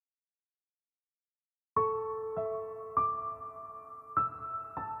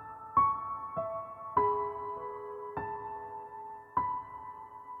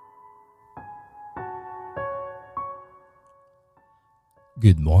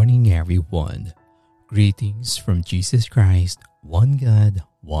Good morning, everyone. Greetings from Jesus Christ, one God,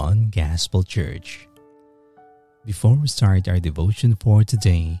 one Gospel Church. Before we start our devotion for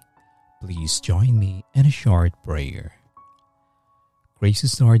today, please join me in a short prayer.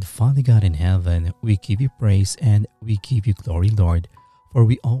 Gracious Lord, Father God in heaven, we give you praise and we give you glory, Lord, for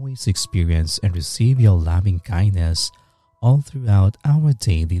we always experience and receive your loving kindness all throughout our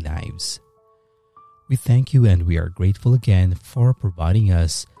daily lives. We thank you and we are grateful again for providing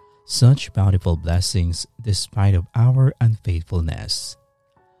us such bountiful blessings despite of our unfaithfulness.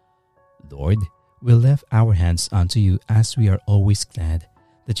 Lord, we lift our hands unto you as we are always glad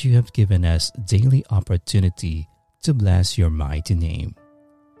that you have given us daily opportunity to bless your mighty name.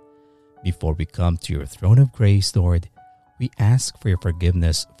 Before we come to your throne of grace, Lord, we ask for your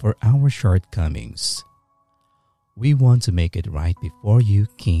forgiveness for our shortcomings. We want to make it right before you,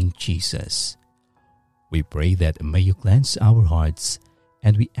 King Jesus. We pray that may you cleanse our hearts,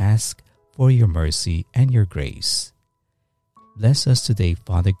 and we ask for your mercy and your grace. Bless us today,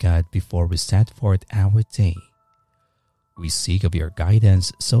 Father God, before we set forth our day. We seek of your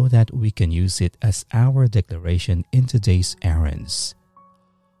guidance so that we can use it as our declaration in today's errands.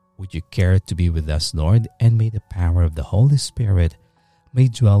 Would you care to be with us, Lord, and may the power of the Holy Spirit may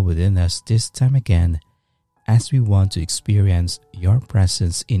dwell within us this time again as we want to experience your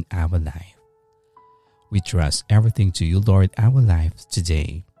presence in our life. We trust everything to you, Lord, our lives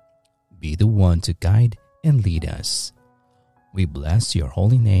today. Be the one to guide and lead us. We bless your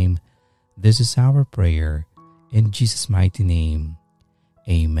holy name. This is our prayer. In Jesus' mighty name,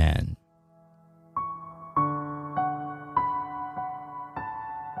 amen.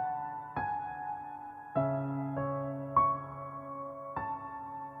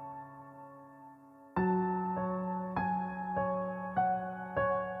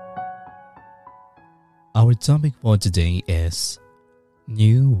 Our topic for today is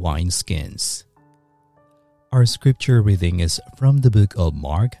New Wineskins. Our scripture reading is from the book of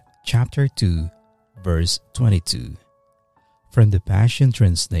Mark, chapter 2, verse 22, from the Passion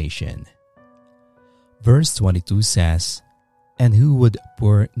Translation. Verse 22 says, "And who would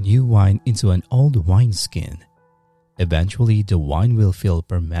pour new wine into an old wineskin? Eventually the wine will fill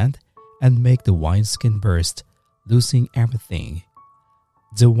ferment and make the wineskin burst, losing everything.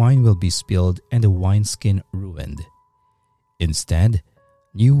 The wine will be spilled and the wineskin ruined. Instead,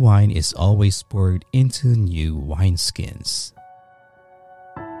 new wine is always poured into new wineskins."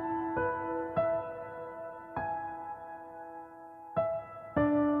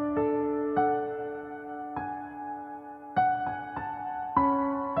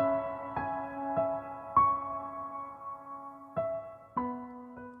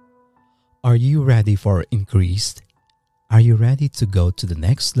 Are you ready for increased? Are you ready to go to the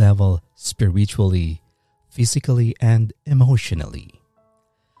next level spiritually, physically, and emotionally?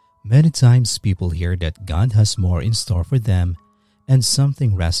 Many times people hear that God has more in store for them and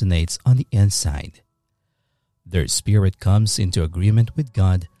something resonates on the inside. Their spirit comes into agreement with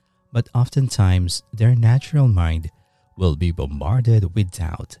God, but oftentimes their natural mind will be bombarded with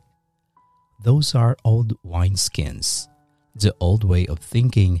doubt. Those are old wineskins, the old way of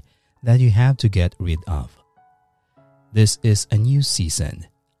thinking that you have to get rid of. This is a new season.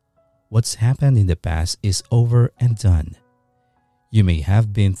 What's happened in the past is over and done. You may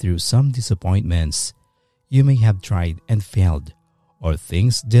have been through some disappointments. You may have tried and failed, or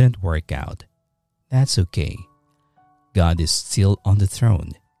things didn't work out. That's okay. God is still on the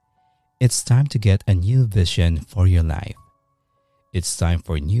throne. It's time to get a new vision for your life. It's time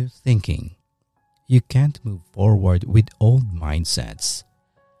for new thinking. You can't move forward with old mindsets.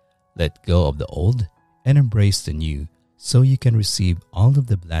 Let go of the old and embrace the new, so you can receive all of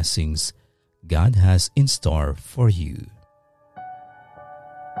the blessings God has in store for you.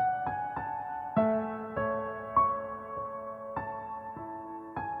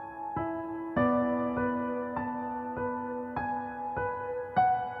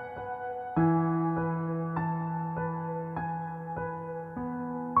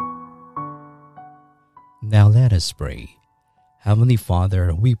 Now let us pray. Heavenly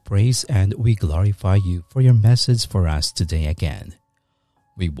Father, we praise and we glorify you for your message for us today again.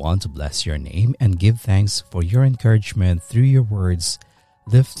 We want to bless your name and give thanks for your encouragement through your words,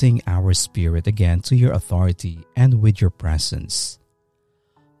 lifting our spirit again to your authority and with your presence.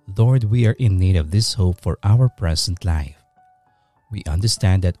 Lord, we are in need of this hope for our present life. We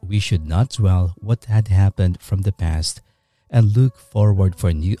understand that we should not dwell what had happened from the past and look forward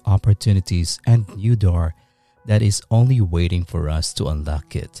for new opportunities and new door that is only waiting for us to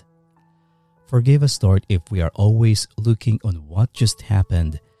unlock it. Forgive us, Lord, if we are always looking on what just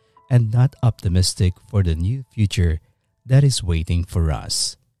happened and not optimistic for the new future that is waiting for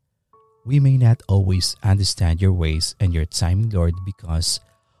us. We may not always understand your ways and your timing, Lord, because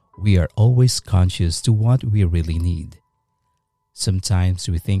we are always conscious to what we really need. Sometimes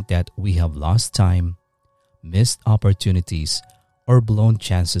we think that we have lost time, missed opportunities, or blown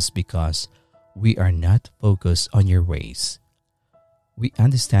chances because we are not focused on your ways. We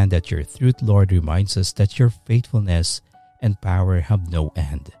understand that your truth, Lord, reminds us that your faithfulness and power have no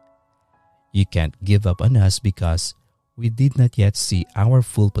end. You can't give up on us because we did not yet see our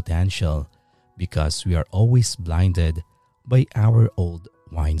full potential, because we are always blinded by our old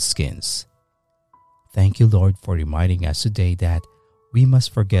wineskins. Thank you, Lord, for reminding us today that we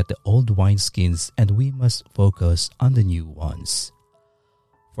must forget the old wineskins and we must focus on the new ones.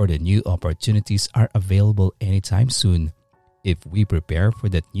 For the new opportunities are available anytime soon if we prepare for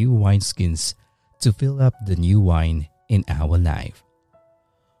that new wineskins to fill up the new wine in our life.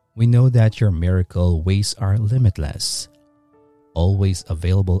 We know that your miracle ways are limitless, always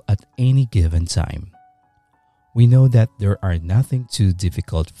available at any given time. We know that there are nothing too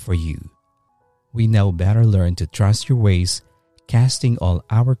difficult for you. We now better learn to trust your ways, casting all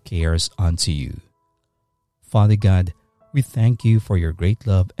our cares onto you. Father God, we thank you for your great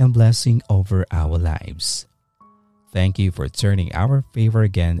love and blessing over our lives. Thank you for turning our favor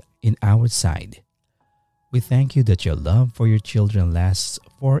again in our side. We thank you that your love for your children lasts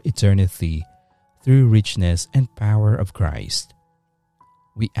for eternity through richness and power of Christ.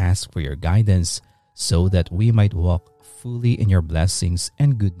 We ask for your guidance so that we might walk fully in your blessings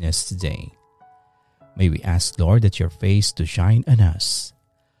and goodness today. May we ask, Lord, that your face to shine on us.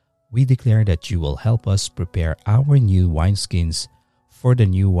 We declare that you will help us prepare our new wineskins for the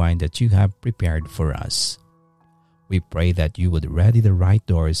new wine that you have prepared for us. We pray that you would ready the right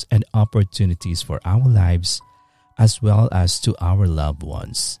doors and opportunities for our lives as well as to our loved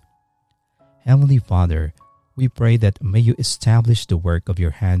ones. Heavenly Father, we pray that may you establish the work of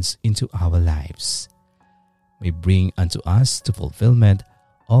your hands into our lives. May bring unto us to fulfillment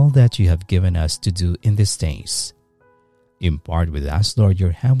all that you have given us to do in these days. Impart with us, Lord,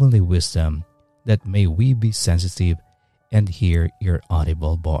 your heavenly wisdom, that may we be sensitive and hear your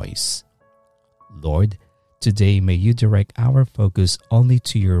audible voice. Lord, today may you direct our focus only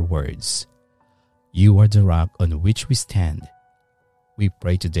to your words. You are the rock on which we stand. We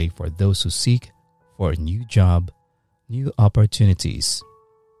pray today for those who seek for a new job, new opportunities,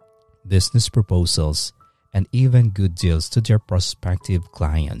 business proposals, and even good deals to their prospective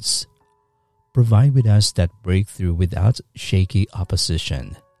clients. Provide with us that breakthrough without shaky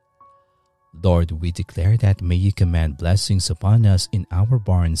opposition. Lord, we declare that may you command blessings upon us in our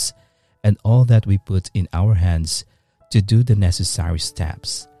barns and all that we put in our hands to do the necessary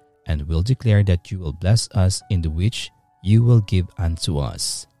steps, and will declare that you will bless us in the which you will give unto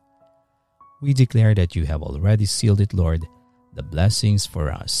us. We declare that you have already sealed it, Lord, the blessings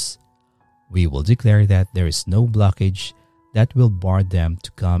for us. We will declare that there is no blockage that will bar them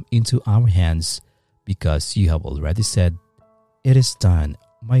to come into our hands, because you have already said, "It is done,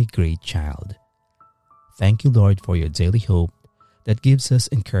 my great child." Thank you, Lord, for your daily hope that gives us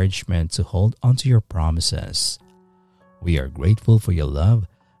encouragement to hold onto your promises. We are grateful for your love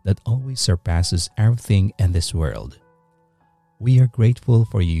that always surpasses everything in this world. We are grateful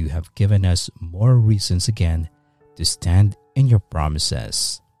for you have given us more reasons again to stand in your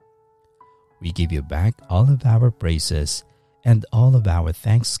promises. We give you back all of our praises and all of our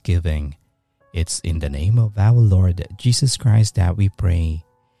thanksgiving. It's in the name of our Lord Jesus Christ that we pray.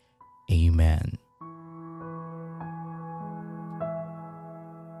 Amen.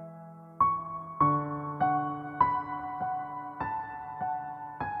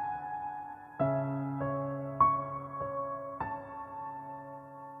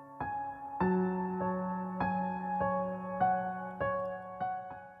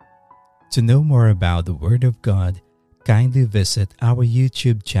 To know more about the Word of God, kindly visit our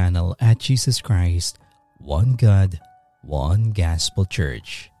YouTube channel at Jesus Christ, One God, One Gospel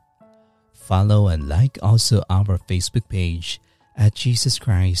Church. Follow and like also our Facebook page at Jesus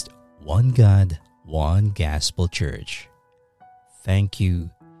Christ, One God, One Gospel Church. Thank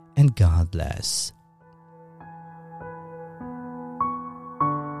you and God bless.